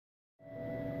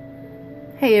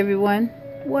Hey everyone.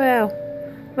 Well,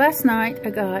 last night I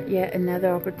got yet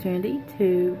another opportunity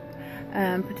to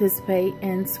participate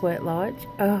in Sweat Lodge.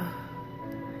 Oh,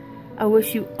 I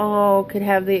wish you all could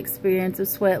have the experience of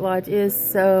Sweat Lodge. It is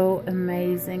so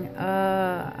amazing.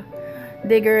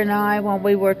 Digger and I, while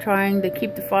we were trying to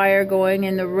keep the fire going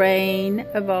in the rain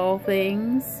of all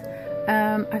things,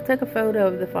 I took a photo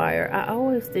of the fire. I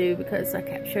always do because I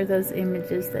capture those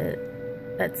images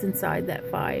that's inside that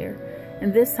fire.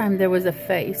 And this time there was a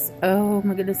face. Oh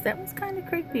my goodness, that was kind of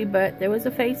creepy, but there was a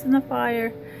face in the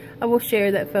fire. I will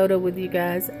share that photo with you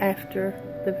guys after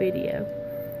the video.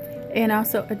 And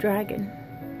also a dragon.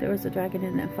 There was a dragon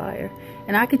in that fire.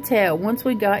 And I could tell once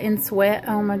we got in sweat,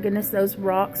 oh my goodness, those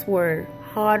rocks were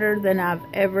hotter than I've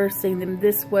ever seen them.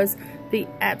 This was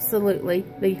absolutely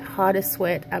the hottest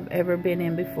sweat I've ever been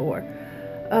in before.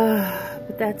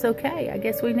 But that's okay. I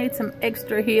guess we need some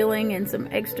extra healing and some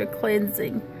extra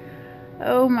cleansing.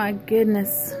 Oh my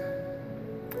goodness.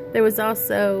 There was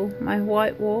also my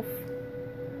white wolf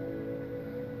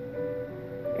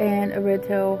and a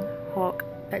red-tailed hawk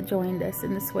that joined us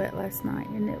in the sweat last night,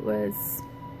 and it was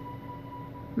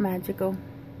magical.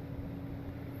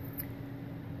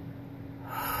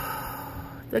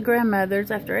 The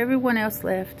grandmothers, after everyone else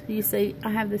left, you see,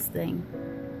 I have this thing.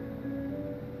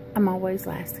 I'm always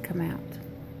last to come out.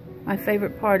 My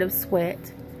favorite part of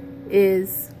sweat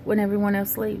is when everyone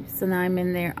else leaves and I'm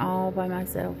in there all by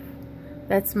myself.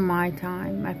 That's my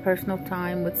time, my personal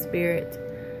time with spirit.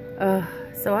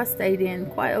 So I stayed in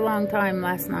quite a long time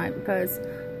last night because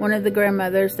one of the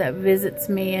grandmothers that visits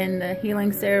me in the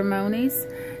healing ceremonies,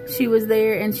 she was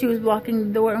there and she was blocking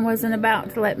the door and wasn't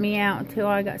about to let me out until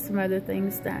I got some other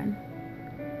things done.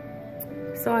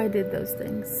 So I did those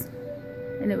things.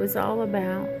 And it was all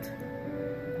about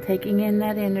taking in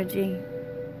that energy,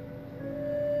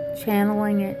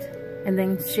 channeling it, and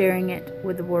then sharing it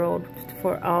with the world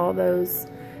for all those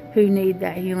who need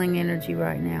that healing energy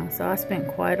right now. So I spent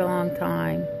quite a long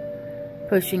time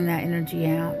pushing that energy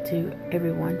out to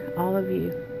everyone, all of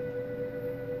you.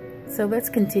 So let's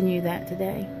continue that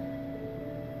today.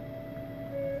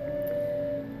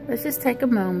 Let's just take a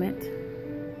moment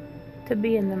to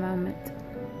be in the moment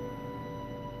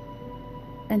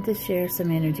and to share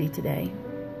some energy today.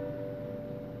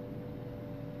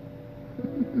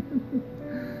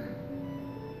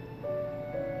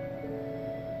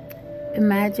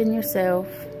 Imagine yourself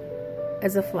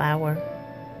as a flower.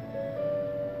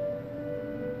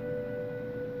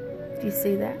 Do you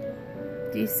see that?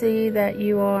 Do you see that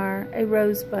you are a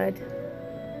rosebud?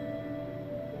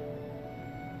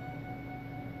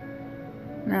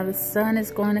 Now the sun is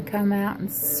going to come out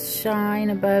and shine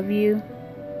above you,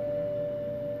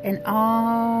 and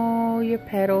all your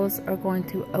petals are going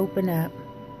to open up.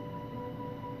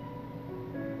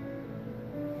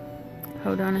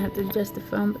 Hold on, I have to adjust the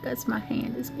phone because my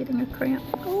hand is getting a cramp.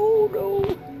 Oh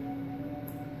no.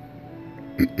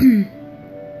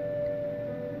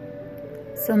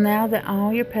 So now that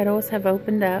all your petals have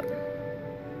opened up,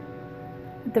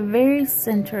 at the very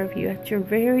center of you, at your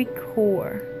very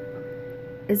core,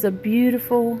 is a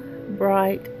beautiful,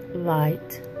 bright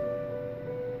light.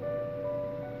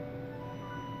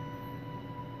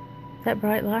 That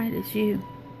bright light is you.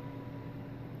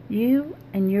 You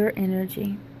and your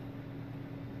energy.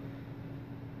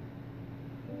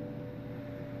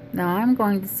 Now I'm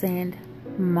going to send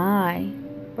my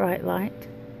bright light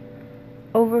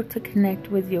over to connect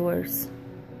with yours.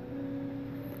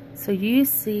 So you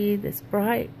see this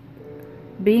bright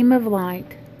beam of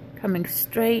light coming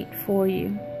straight for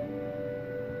you.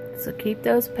 So keep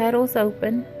those petals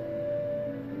open.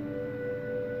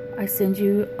 I send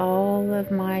you all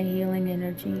of my healing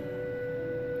energy.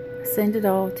 I send it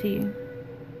all to you.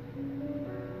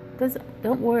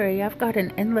 Don't worry, I've got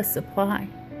an endless supply.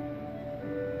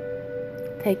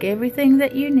 Take everything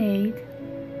that you need.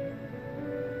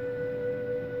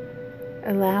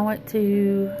 Allow it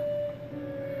to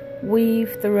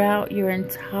weave throughout your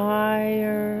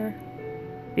entire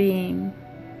being.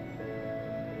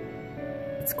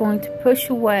 It's going to push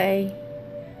away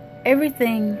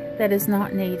everything that is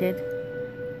not needed.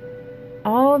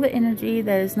 All the energy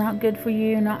that is not good for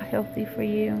you, not healthy for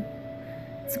you.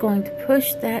 It's going to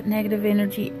push that negative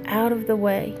energy out of the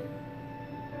way.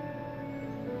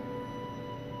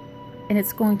 And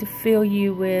it's going to fill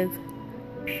you with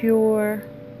pure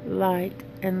light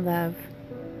and love.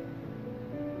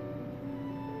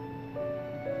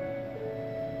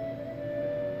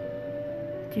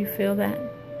 Do you feel that?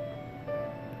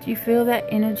 Do you feel that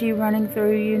energy running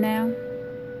through you now?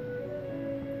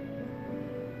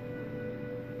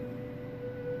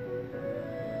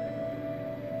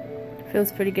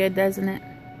 Feels pretty good, doesn't it?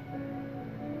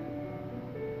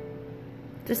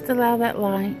 Just allow that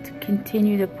light to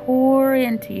continue to pour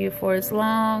into you for as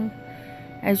long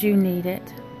as you need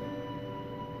it.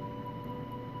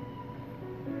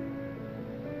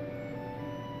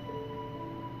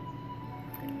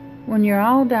 When you're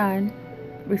all done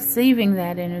receiving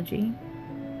that energy,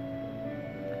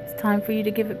 it's time for you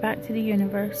to give it back to the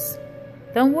universe.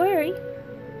 Don't worry.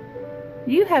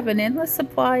 You have an endless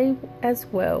supply as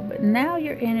well, but now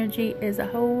your energy is a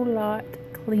whole lot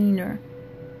cleaner.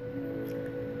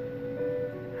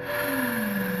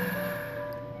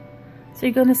 So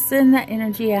you're going to send that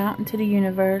energy out into the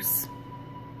universe.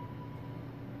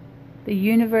 The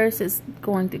universe is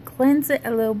going to cleanse it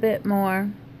a little bit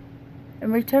more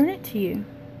and return it to you.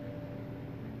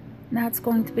 Now it's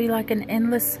going to be like an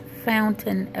endless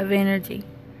fountain of energy.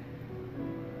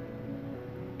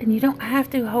 And you don't have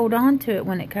to hold on to it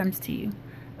when it comes to you.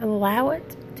 Allow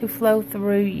it to flow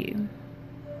through you.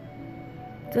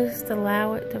 Just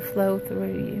allow it to flow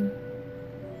through you.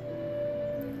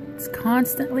 It's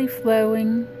constantly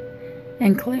flowing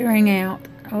and clearing out.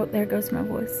 Oh, there goes my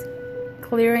voice.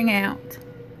 Clearing out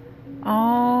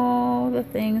all the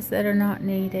things that are not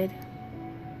needed.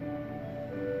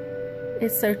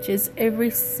 It searches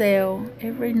every cell,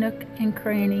 every nook and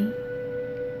cranny.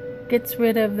 Gets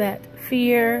rid of that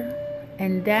fear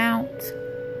and doubt,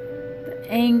 the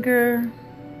anger,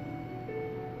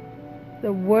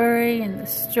 the worry and the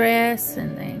stress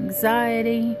and the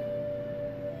anxiety,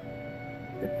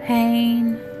 the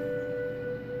pain.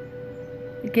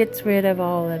 It gets rid of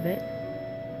all of it.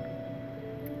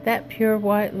 That pure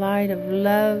white light of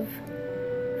love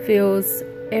fills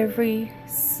every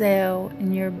cell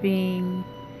in your being,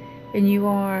 and you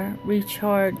are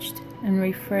recharged and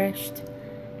refreshed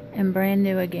and brand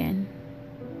new again.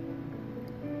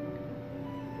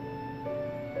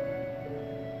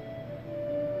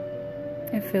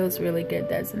 It feels really good,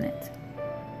 doesn't it?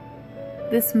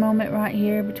 This moment right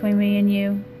here between me and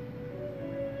you,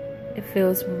 it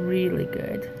feels really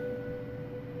good.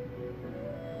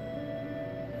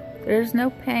 There's no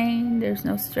pain, there's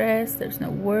no stress, there's no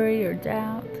worry or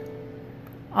doubt.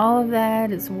 All of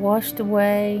that is washed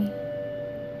away,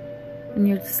 and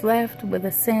you're just left with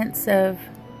a sense of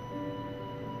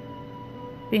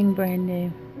being brand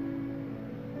new.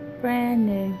 Brand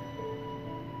new.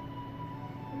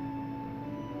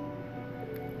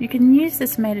 You can use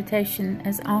this meditation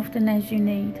as often as you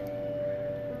need.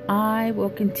 I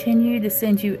will continue to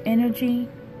send you energy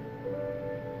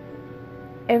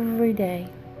every day.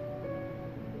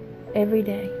 Every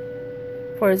day.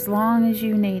 For as long as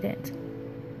you need it.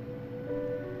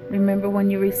 Remember,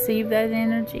 when you receive that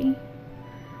energy,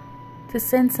 to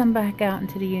send some back out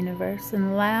into the universe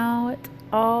and allow it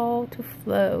all to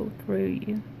flow through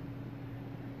you.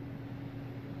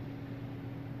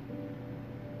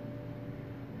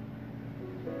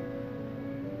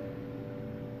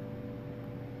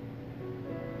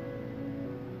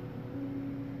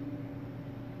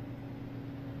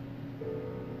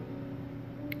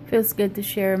 Feels good to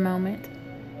share a moment.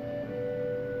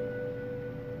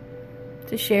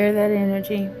 To share that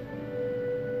energy.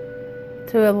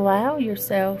 To allow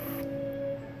yourself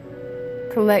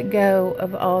to let go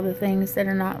of all the things that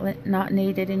are not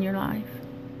needed in your life.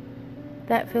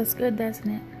 That feels good, doesn't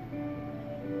it?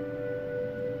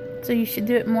 So you should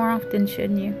do it more often,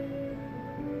 shouldn't you?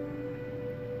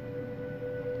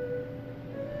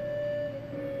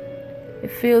 It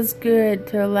feels good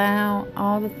to allow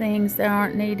all the things that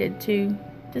aren't needed to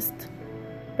just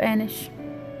vanish.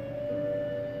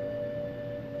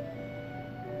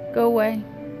 Go away.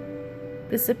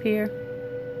 Disappear.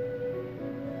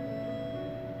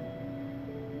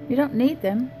 You don't need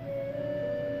them.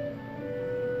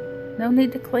 No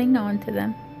need to cling on to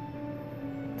them.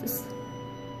 Just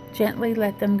gently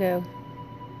let them go.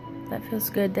 That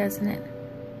feels good, doesn't it?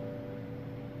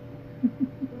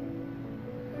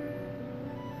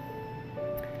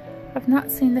 I've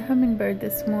not seen the hummingbird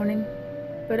this morning,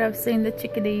 but I've seen the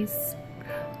chickadees.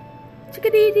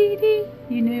 Chickadee-dee-dee.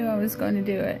 You knew I was going to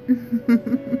do it.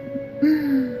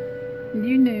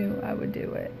 You knew I would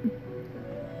do it.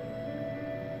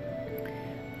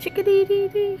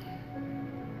 Chickadee-dee-dee.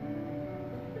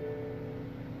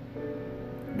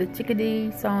 The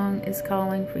chickadee song is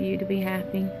calling for you to be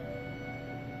happy,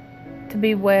 to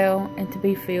be well, and to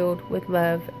be filled with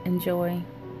love and joy.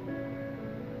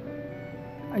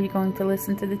 Are you going to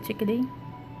listen to the chickadee?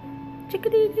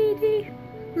 Chickadee-dee-dee.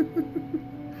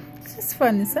 It's just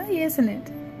fun to say, isn't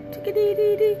it?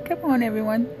 Chickadee-dee-dee. Come on,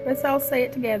 everyone. Let's all say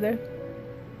it together.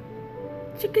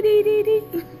 Chickadee-dee-dee.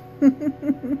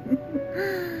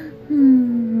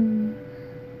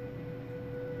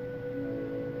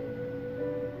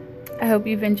 I hope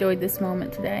you've enjoyed this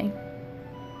moment today.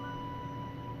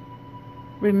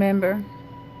 Remember,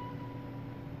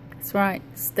 that's right,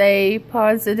 stay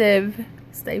positive.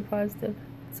 Stay positive.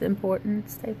 It's important.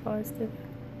 Stay positive.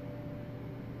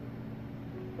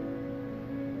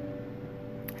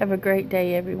 Have a great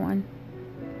day, everyone.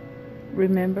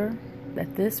 Remember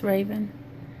that this raven,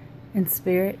 in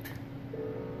spirit,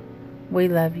 we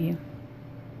love you.